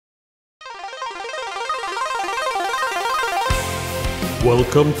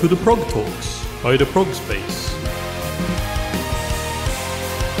Welcome to the Progtalks by the Progspace.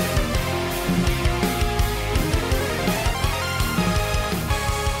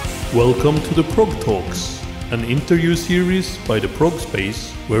 Welcome to the Progtalks, an interview series by the Progspace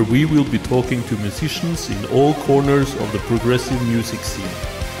where we will be talking to musicians in all corners of the progressive music scene.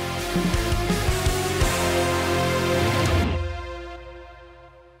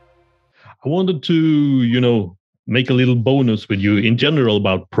 I wanted to, make a little bonus with you in general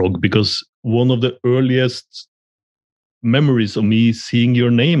about prog, because one of the earliest memories of me seeing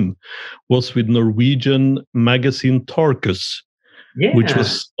your name was with Norwegian magazine Tarkus, which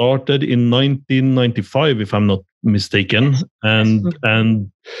was started in 1995, if I'm not mistaken,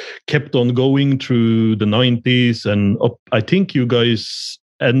 and kept on going through the 90s and up. I think you guys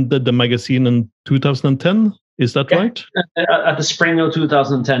ended the magazine in 2010. Is that right? At the spring of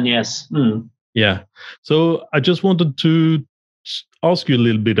 2010, yes. Yeah. So I just wanted to ask you a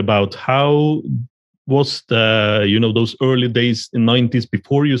little bit about how was the, those early days in 90s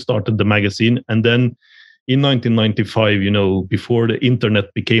before you started the magazine, and then in 1995, before the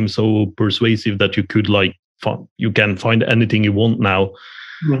internet became so persuasive that you could you can find anything you want now.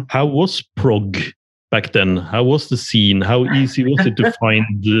 How was prog back then? How was the scene? How easy was it to find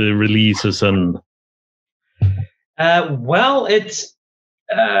the releases and? Well, it's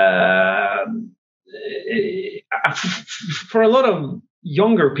for a lot of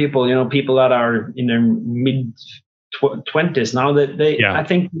younger people, people that are in their mid 20s now, that I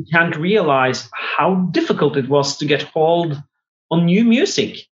think we can't realize how difficult it was to get hold on new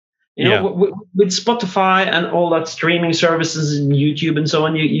music. With Spotify and all that streaming services and YouTube and so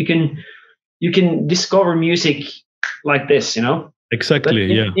on, you can discover music like this,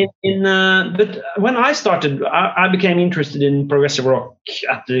 Exactly. But when I started, I became interested in progressive rock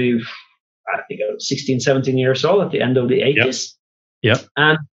at I think I was 16, 17 years old at the end of the 80s. Yeah.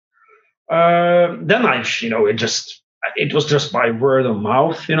 And then it was just by word of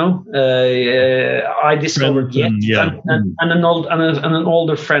mouth, I discovered and an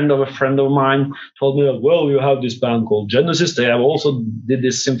older friend of a friend of mine told me, well, you have this band called Genesis. They have also did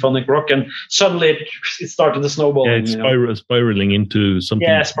this symphonic rock, and suddenly it started to snowball. Yeah, it's spiraling into something.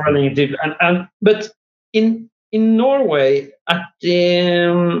 Yeah, spiraling into but in Norway at the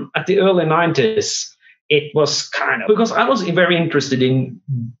early 90s. It was kind of because I was very interested in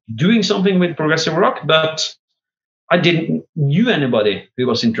doing something with progressive rock, but I didn't knew anybody who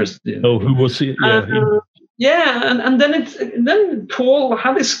was interested in. Oh, who was he? And then Paul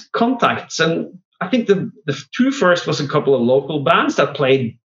had his contacts, and I think the two first was a couple of local bands that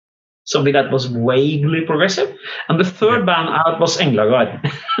played something that was vaguely progressive, and the third band out was Englagard.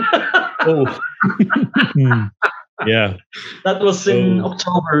 Oh. Yeah. That was in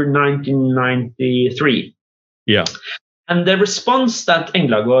October 1993. Yeah. And the response that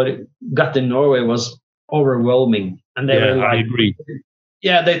Englagard got in Norway was overwhelming. And they were like, I agree.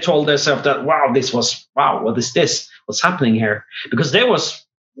 Yeah, they told themselves that, what is this? What's happening here? Because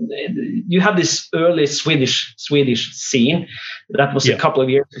you had this early Swedish scene that was a couple of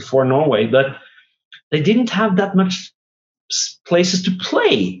years before Norway, but they didn't have that much places to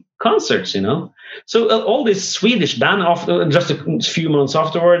play concerts, So all this Swedish band, after just a few months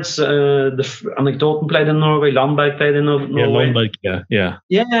afterwards, the Anekdoten played in Norway, Landberg played in Norway. Yeah, Landberg, yeah.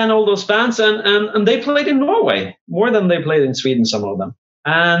 Yeah, and all those bands, and they played in Norway more than they played in Sweden, some of them.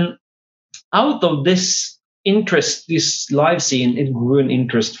 And out of this interest, this live scene, it grew an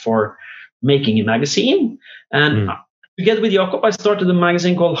interest for making a magazine. And together with Jakob, I started a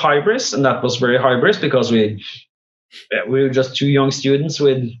magazine called Hybris, and that was very Hybris because we were just two young students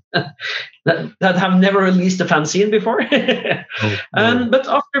with that have never released a fanzine before. But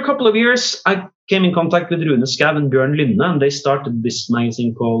after a couple of years, I came in contact with Rune and Bjørn Lynne, and they started this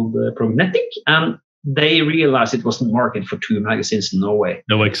magazine called Prognetic, and they realized it wasn't market for two magazines in Norway.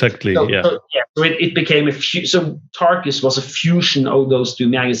 No, exactly. So it became so Tarkus was a fusion of those two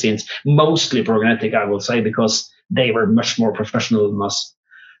magazines, mostly Prognetic, I will say, because they were much more professional than us.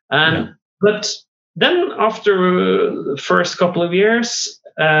 But then after the first couple of years,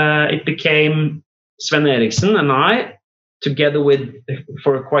 it became Sven Eriksen and I, together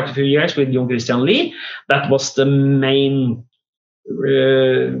for quite a few years with Jon Christian Lie. That was the main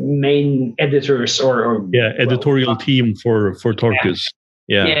editors editorial team for Tarkus.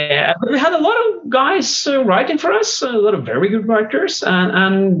 Yeah, but we had a lot of guys writing for us, a lot of very good writers,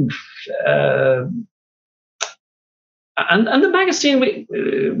 and And the magazine, we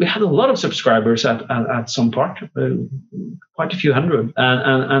had a lot of subscribers at some part, quite a few hundred,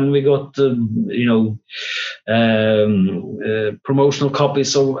 and we got promotional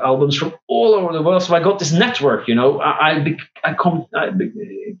copies of albums from all over the world. So I got this network. I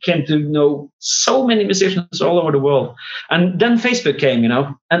came to know so many musicians all over the world, and then Facebook came,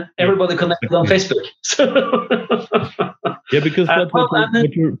 and everybody connected on Facebook. Yeah, because that's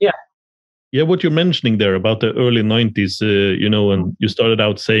what you're mentioning there about the early 90s, and you started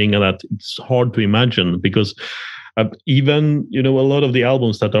out saying that it's hard to imagine because even, a lot of the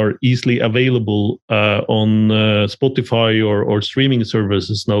albums that are easily available on Spotify or streaming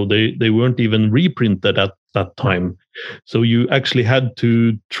services now, they weren't even reprinted at that time. So you actually had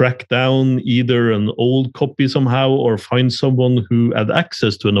to track down either an old copy somehow or find someone who had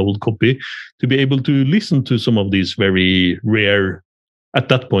access to an old copy to be able to listen to some of these very rare, at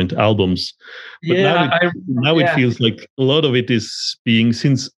that point, albums. But now it feels like a lot of it is being,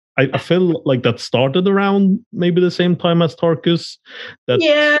 since I feel like that started around maybe the same time as Tarkus, that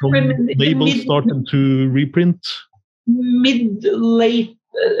some labels started to reprint. Late,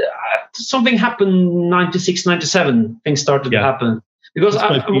 something happened 96, 97, things started to happen. Because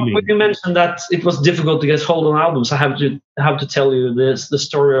when you mentioned that it was difficult to get hold on albums, I have to tell you the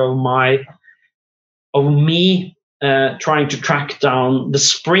story of me trying to track down the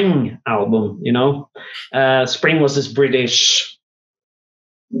Spring album. Spring was this British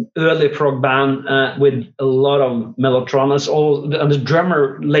early prog band with a lot of mellotronas. And the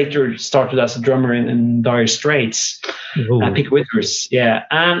drummer later started as a drummer in Dire Straits, Pick Withers. Yeah,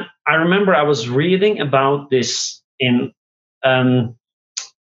 and I remember I was reading about this in I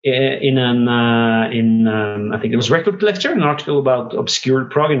think it was Record Collector, an article about obscure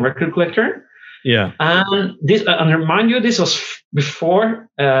prog in Record Collector. Yeah, and remind you, this was before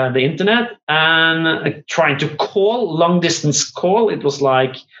the internet, and trying to call long distance call. It was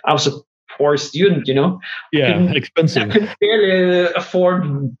like I was a poor student, Yeah, expensive. I could barely afford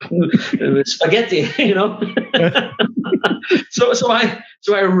spaghetti, So I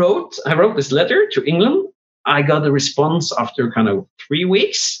wrote this letter to England. I got a response after kind of 3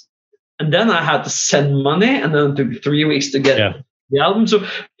 weeks, and then I had to send money, and then it took 3 weeks to get. Yeah. The album. So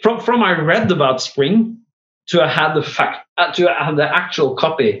from I read about Spring to I had the actual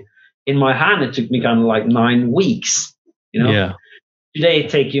copy in my hand, it took me kind of like 9 weeks. Yeah. Today it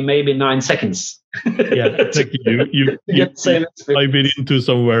take you maybe 9 seconds. Yeah, exactly. You type it into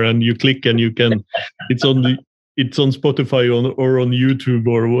somewhere and you click and you can. It's on Spotify or on YouTube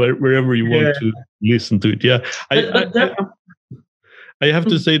or wherever you want to listen to it. Yeah. I have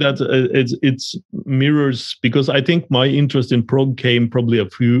to say that it's mirrors, because I think my interest in prog came probably a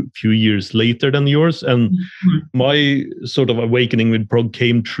few years later than yours, and my sort of awakening with prog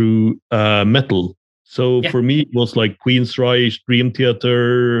came through metal. So for me, it was like Queensryche, Dream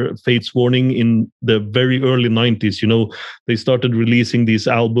Theater, Fate's Warning in the very early 90s. They started releasing these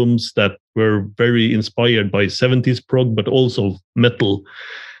albums that were very inspired by 70s prog, but also metal.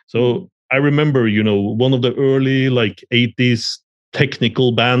 So I remember, one of the early 80s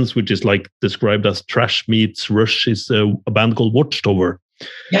technical bands, which is like described as trash meets Rush, is a band called Watchtower.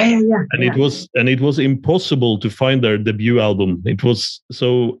 Yeah. And it was impossible to find their debut album. It was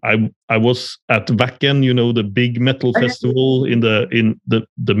so I was at Wacken, the big metal festival in the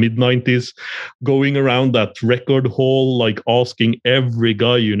mid 90s, going around that record hall, like asking every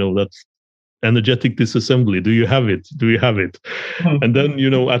guy, that's Energetic Disassembly, do you have it? And then,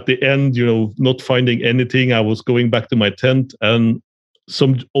 at the end, not finding anything, I was going back to my tent, and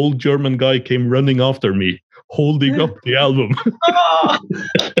some old German guy came running after me, holding up the album.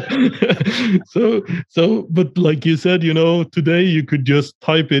 But like you said, today you could just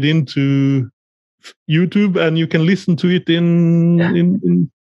type it into YouTube and you can listen to it in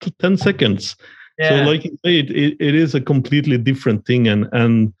 10 seconds. So like you say, it is a completely different thing.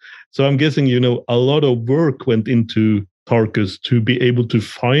 And so I'm guessing, a lot of work went into Tarkus to be able to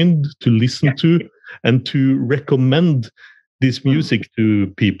find, to listen to, and to recommend this music to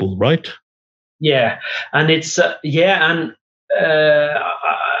people, right? Yeah. And it's,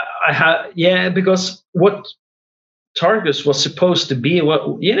 because what Tarkus was supposed to be,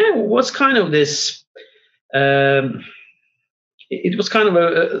 was kind of this, it was kind of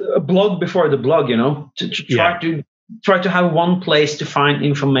a blog before the blog, to try to have one place to find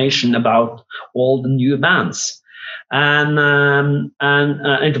information about all the new bands. And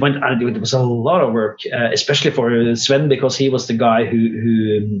it was a lot of work, especially for Sven, because he was the guy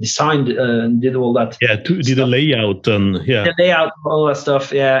who designed did all that. Yeah, did the layout and the layout, all that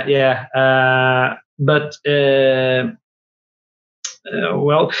stuff.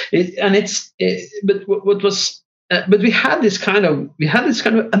 But what was but we had this kind of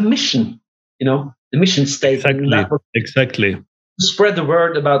a mission, the mission statement. Exactly. To spread the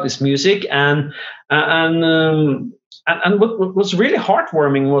word about this music, and what was really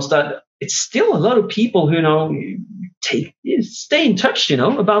heartwarming was that it's still a lot of people who stay in touch,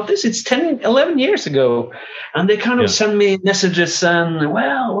 about this. It's 10, 11 years ago, and they kind of send me messages and,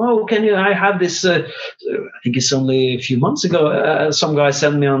 I have this, I think it's only a few months ago, some guy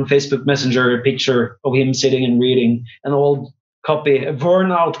sent me on Facebook Messenger a picture of him sitting and reading an old copy, a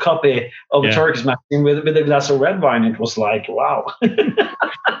worn out copy of a Tarkus magazine with a glass of red wine. It was like, wow.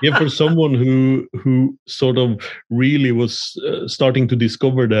 Yeah, for someone who sort of really was starting to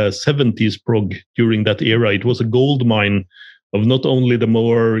discover the 70s prog during that era, it was a gold mine of not only the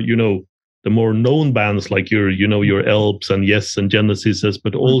more known bands like your Elps and Yes and Genesises,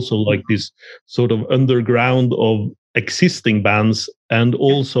 but also like this sort of underground of existing bands, and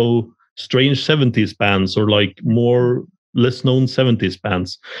also strange 70s bands, or like more less known 70s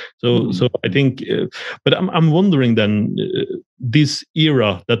bands. So I think, but I'm wondering then, this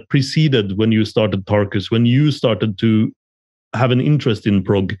era that preceded when you started Tarkus, when you started to have an interest in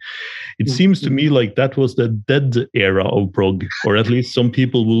prog, it seems to me like that was the dead era of prog, or at least some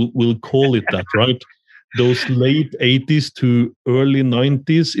people will call it that, right? Those late 80s to early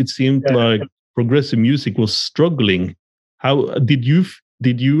 90s, it seemed like progressive music was struggling. How did you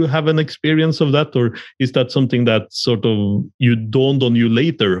have an experience of that, or is that something that sort of you dawned on you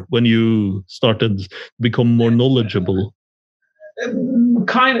later when you started to become more knowledgeable?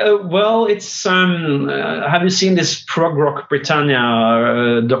 Kind of. Well, it's have you seen this Prog Rock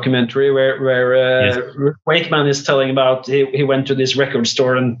Britannia documentary where Wakeman is telling about he went to this record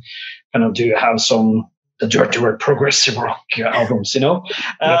store and kind of to have some the dirty word progressive rock albums,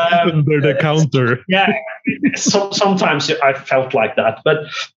 under the counter. Sometimes I felt like that, but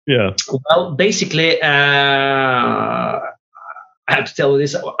well, basically, I have to tell you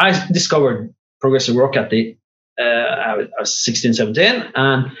this. I discovered progressive rock at I was 16, 17,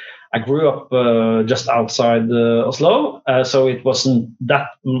 and I grew up just outside Oslo, so it wasn't that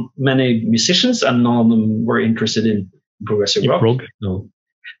many musicians, and none of them were interested in progressive rock. No.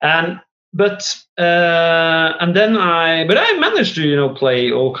 But I managed to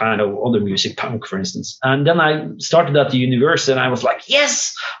play all kind of other music, punk for instance, and then I started at the university, and I was like,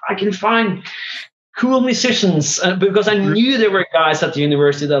 yes, I can find cool musicians, because I knew there were guys at the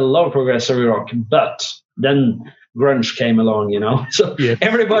university that loved progressive rock. But then grunge came along, so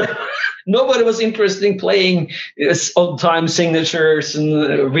nobody was interested in playing old time signatures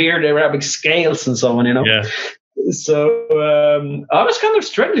and weird Arabic scales and so on, So I was kind of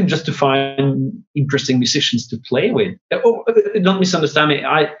struggling just to find interesting musicians to play with. Don't misunderstand me.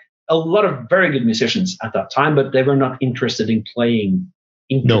 A lot of very good musicians at that time, but they were not interested in playing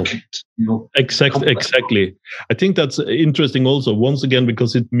intricate. No, exactly. I think that's interesting also, once again,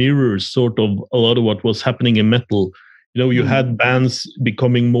 because it mirrors sort of a lot of what was happening in metal. You had bands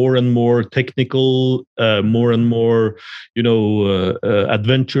becoming more and more technical, more and more,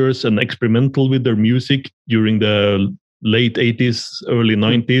 adventurous and experimental with their music during the late 80s, early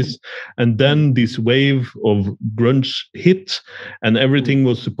 90s. And then this wave of grunge hit, and everything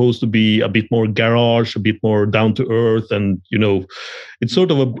was supposed to be a bit more garage, a bit more down to earth. And, it's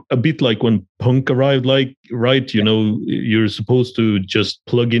sort of a bit like when punk arrived, you're supposed to just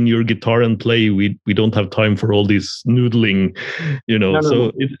plug in your guitar and play. We don't have time for all this noodling,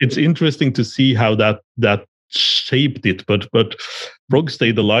 So it's interesting to see how that shaped it. But prog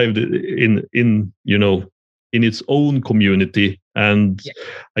stayed alive in its own community, and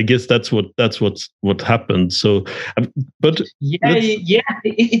I guess that's what happened. So, but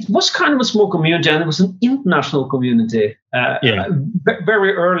it was kind of a small community, and it was an international community.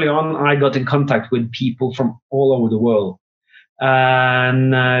 Very early on, I got in contact with people from all over the world,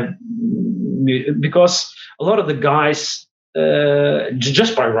 and because a lot of the guys,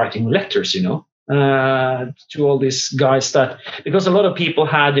 just by writing letters, to all these guys, because a lot of people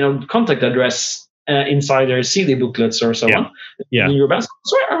had contact address inside their CD booklets or so on. In your band.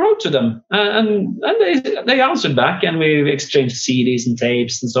 So I wrote to them, and they answered back, and we exchanged CDs and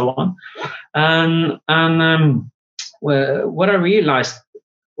tapes and so on. And what I realized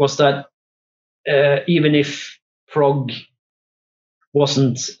was that even if prog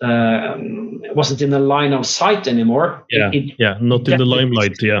wasn't in the line of sight anymore, not in the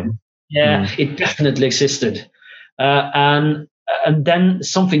limelight. It definitely existed, and then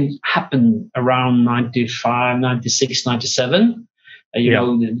something happened around 95, 96, 97.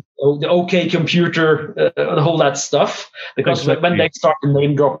 The OK Computer, the whole that stuff. Because when they started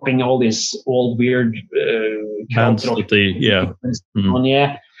name dropping all these old weird bands,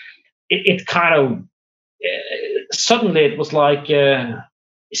 it kind of suddenly it was like,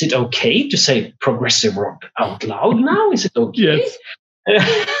 is it okay to say progressive rock out loud now? Is it okay?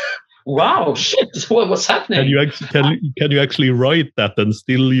 Yes. Wow, shit! What's happening? Can you actually write that and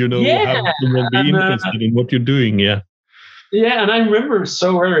still, have someone be interested in what you're doing? Yeah. Yeah, and I remember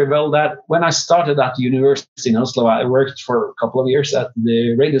so very well that when I started at the university in Oslo, I worked for a couple of years at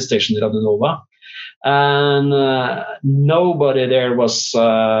the radio station Radio Nova, and nobody there was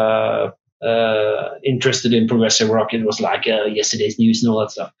interested in progressive rock. It was like yesterday's news and all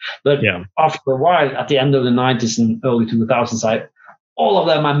that stuff. But after a while, at the end of the 90s and early 2000s, all of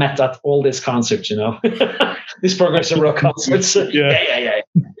them I met at all these concerts, these progressive rock concerts. Yeah.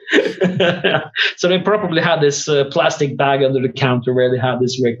 So they probably had this plastic bag under the counter where they had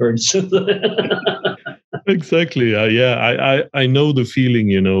these records. Exactly. I know the feeling,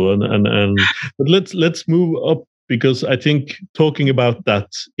 but let's move up, because I think talking about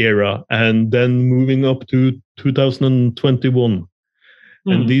that era and then moving up to 2021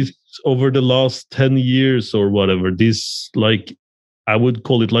 and these over the last 10 years or whatever, this, like, I would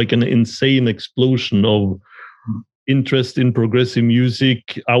call it like an insane explosion of interest in progressive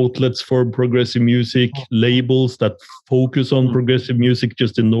music, outlets for progressive music, labels that focus on progressive music.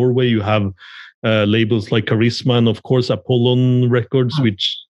 Just in Norway, you have labels like Charisma and, of course, Apollon Records,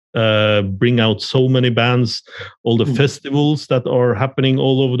 which bring out so many bands, all the festivals that are happening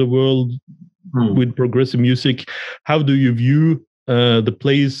all over the world with progressive music. How do you view the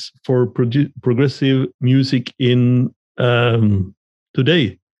place for progressive music in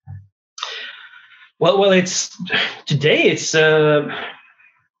today? Well, it's today. It's I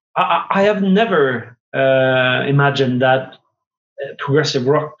have never imagined that progressive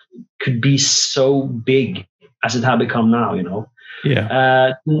rock could be so big as it had become now.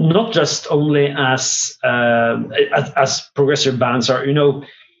 Yeah. Not just only as progressive bands are.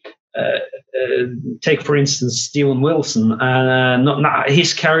 Take for instance Steven Wilson.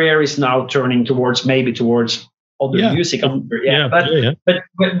 His career is now turning towards other music. But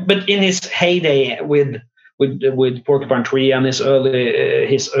in his heyday with Porcupine Tree and his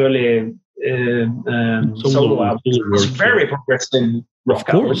early solo albums, it was very progressive rock. Of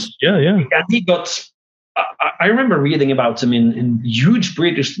course, albums. And he got. I remember reading about him in huge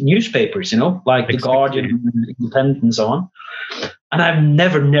British newspapers, like The Guardian, Independent, and so on. And I've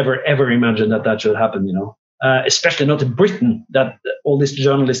never, ever imagined that should happen, especially not in Britain, that all these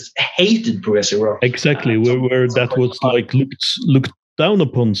journalists hated progressive rock. Exactly, where that was like looked down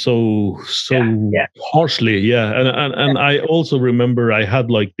upon so harshly. And I also remember I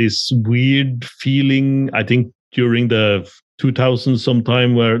had like this weird feeling, I think during the 2000s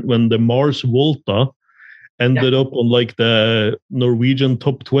sometime, when the Mars Volta ended up on like the Norwegian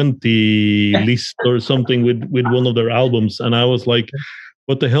top 20 list or something with one of their albums, and I was like,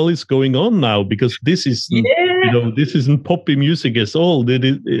 what the hell is going on now? Because this is this isn't poppy music at all.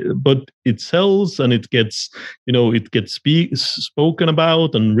 But it sells, and it gets spoken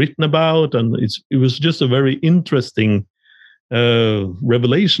about and written about, and it was just a very interesting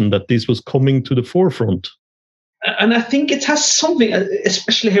revelation that this was coming to the forefront. And I think it has something,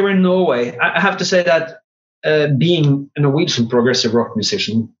 especially here in Norway. I have to say that being a Norwegian progressive rock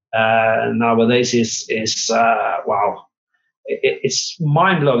musician nowadays is wow. It's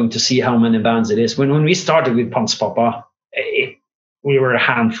mind-blowing to see how many bands it is. When we started with Panzerpappa, we were a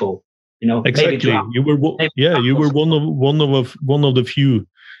handful. Exactly. You were one of the few.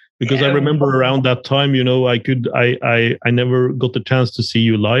 Because I remember around that time, I never got the chance to see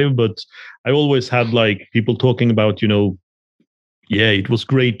you live, but I always had like people talking about, it was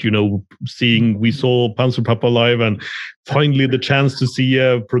great, we saw Panzerpappa live, and finally the chance to see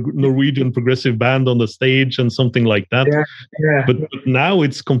a Norwegian progressive band on the stage and something like that. Yeah. But now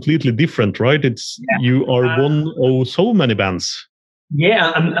it's completely different, right? You are one of so many bands.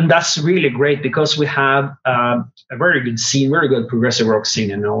 Yeah, and that's really great, because we have a very good scene, very good progressive rock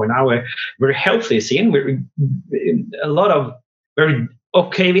scene in Norway now. A very healthy scene. We're a lot of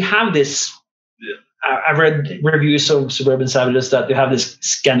we have this. I've read reviews of Suburban Savages that you have this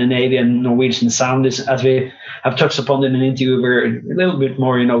Scandinavian Norwegian sound, as we have touched upon in an interview. We're a little bit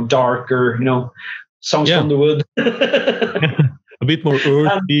more, darker, songs from the wood. A bit more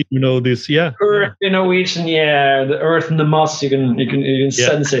earthy, Earthy Norwegian, the earth and the moss. You can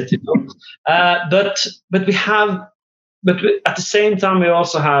sense it. But we have, at the same time, we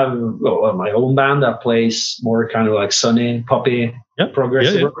also have my own band that plays more kind of like sunny, poppy,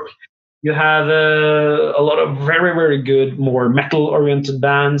 progressive rock. You have a lot of very, very good, more metal-oriented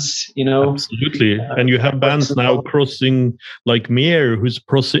bands, Absolutely. And you have bands now crossing, like Meer, who's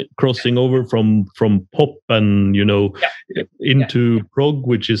crossing over from pop and, into prog,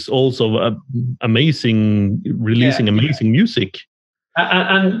 which is also amazing, releasing amazing music.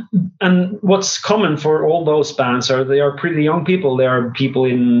 And what's common for all those bands they are pretty young people. They are people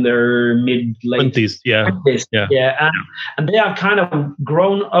in their mid-late 20s, 20s, and they have kind of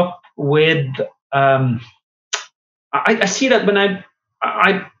grown up with. I see that when I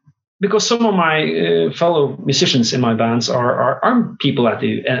because some of my fellow musicians in my bands are people at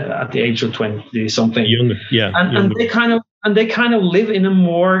the age of 20 something, and they kind of live in a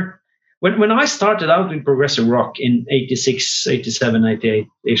more. When I started out with progressive rock in 86, 87,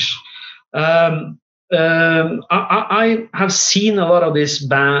 88-ish, I have seen a lot of these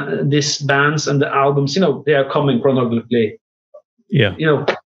bands and the albums, they are coming chronologically,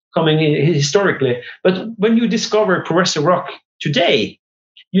 coming in historically. But when you discover progressive rock today,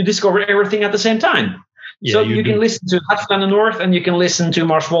 you discover everything at the same time. Yeah, so you can listen to Hatfield and the North and you can listen to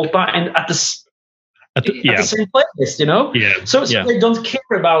Mars Volta and at the same playlist, Yeah. So they don't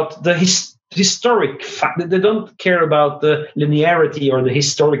care about the historic fact. They don't care about the linearity or the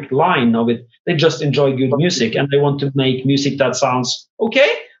historic line of it. They just enjoy good music and they want to make music that sounds okay.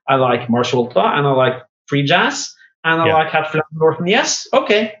 I like Mars Volta and I like free jazz and I like Hatfield and North. Yes,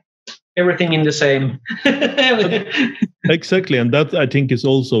 okay, everything in the same. Exactly, and that I think is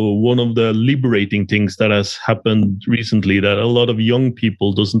also one of the liberating things that has happened recently. That a lot of young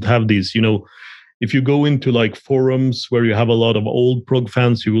people doesn't have these, If you go into like forums where you have a lot of old prog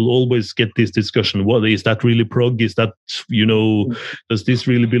fans, you will always get this discussion. What is that really prog? Is that, does this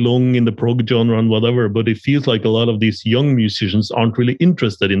really belong in the prog genre and whatever? But it feels like a lot of these young musicians aren't really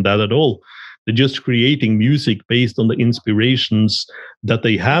interested in that at all. They're just creating music based on the inspirations that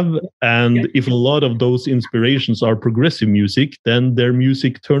they have. And if a lot of those inspirations are progressive music, then their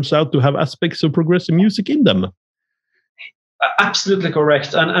music turns out to have aspects of progressive music in them. Absolutely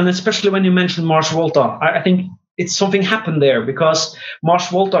correct. And especially when you mentioned Mars Volta, I think it's something happened there because Mars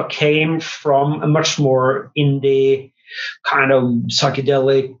Volta came from a much more indie kind of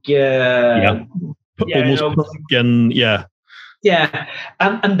psychedelic, almost punk and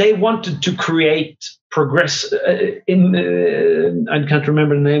and they wanted to create progress. I can't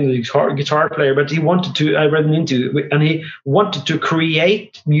remember the name of the guitar player, but he wanted to. I read an interview, and he wanted to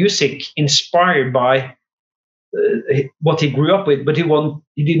create music inspired by what he grew up with, but he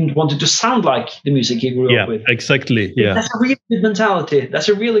didn't want it to sound like the music he grew up with. Exactly. Yeah, that's a really good mentality. That's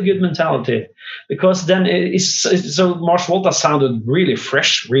a really good mentality because then so Mars Volta sounded really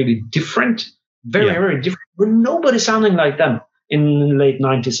fresh, really different, very different. But nobody sounding like them in the late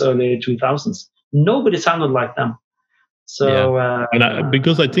 90s, early 2000s. Nobody sounded like them. So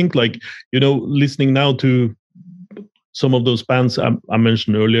because I think listening now to some of those bands I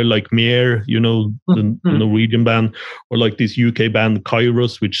mentioned earlier, like Meer, the Norwegian band, or like this UK band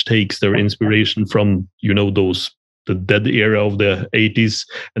Kairos, which takes their inspiration from, the Dead era of the 80s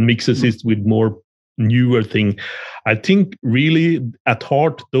and mixes it with more newer thing. I think really at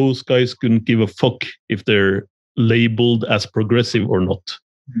heart, those guys couldn't give a fuck if they're labeled as progressive or not.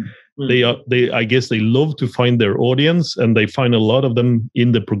 I guess they love to find their audience and they find a lot of them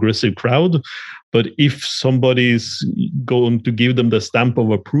in the progressive crowd. But if somebody's going to give them the stamp of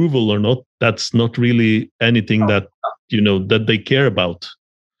approval or not, that's not really anything that, that they care about.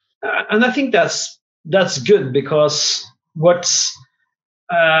 And I think that's good because what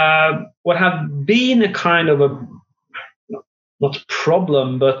have been a kind of a, not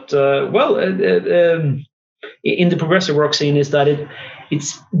problem, but in the progressive rock scene is that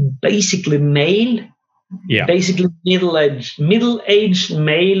it's basically male, basically middle-aged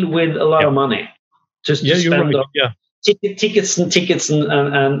male with a lot of money to spend on tickets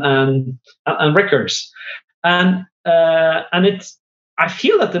and records, and it's. I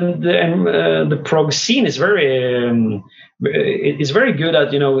feel that the prog scene is very good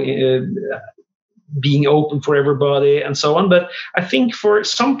at being open for everybody and so on. But I think for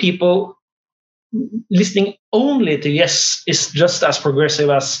some people, listening only to Yes is just as progressive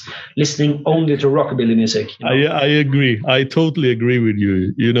as listening only to rockabilly music. I agree. I totally agree with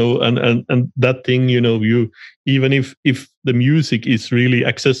you. And that thing, you even if the music is really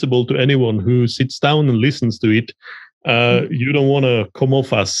accessible to anyone who sits down and listens to it, you don't want to come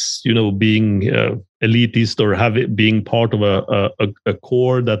off as being elitist or being part of a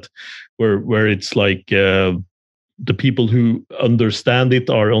core that where it's like the people who understand it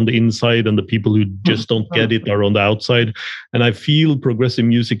are on the inside and the people who just don't get it are on the outside. And I feel progressive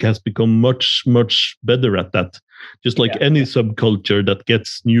music has become much, much better at that. Just like any subculture that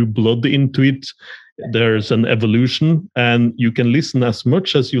gets new blood into it, there's an evolution, and you can listen as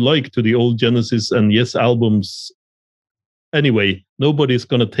much as you like to the old Genesis and Yes albums. Anyway, nobody's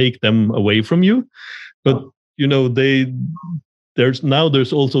going to take them away from you. But, you know,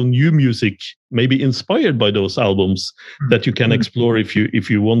 there's also new music, maybe inspired by those albums, that you can explore if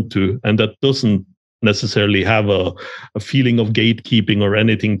you want to, and that doesn't necessarily have a feeling of gatekeeping or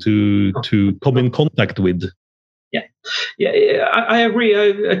anything to come in contact with. I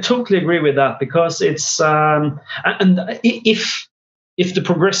agree. I totally agree with that, because it's and if the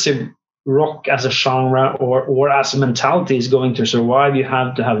progressive rock as a genre or as a mentality is going to survive, you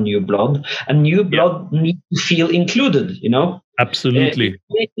have to have new blood, and new blood needs to feel included, you know. Absolutely.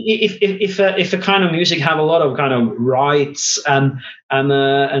 If a kind of music have a lot of kind of rites and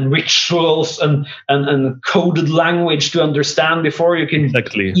rituals and coded language to understand before you can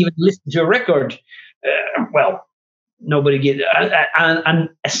even listen to a record, well, nobody get, and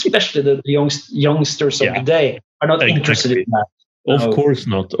especially the youngsters of today are not interested in that. Of course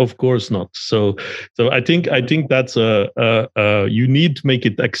not. So I think that's you need to make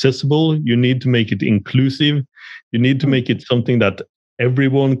it accessible. You need to make it inclusive. You need to make it something that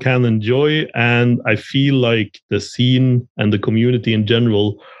everyone can enjoy. And I feel like the scene and the community in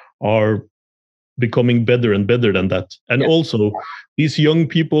general are becoming better and better than that. And also these young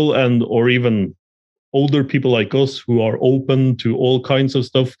people or even older people like us who are open to all kinds of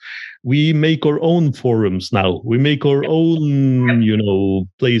stuff, we make our own forums now. We make our own, you know,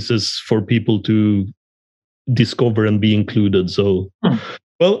 places for people to discover and be included. So,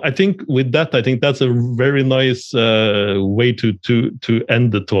 well, I think with that, that's a very nice way to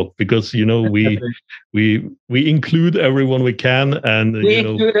end the talk, because, you know, we include everyone we can, and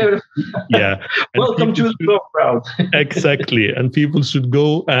welcome to the blog crowd. Exactly, and people should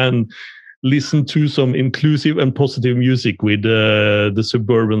go and listen to some inclusive and positive music with the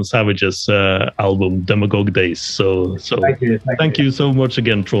Suburban Savages album Demagogue Days. So thank you so much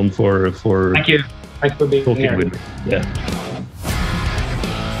again, Trond, for thank you. Thanks for being talking here with me.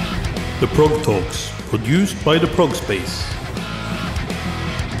 The Prog Talks, produced by the Progspace.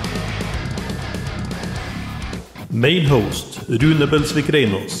 Main host Rune Belsvik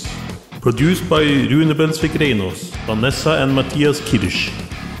Reinås. Produced by Rune Belsvik Reinås, Vanessa and Matthias Kirsch.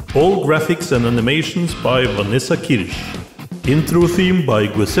 All graphics and animations by Vanessa Kirsch. Intro theme by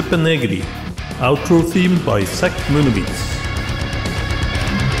Giuseppe Negri. Outro theme by Zach Munowitz.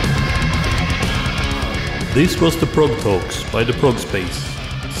 This was the Prog Talks by the Progspace.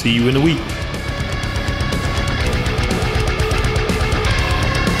 See you in a week.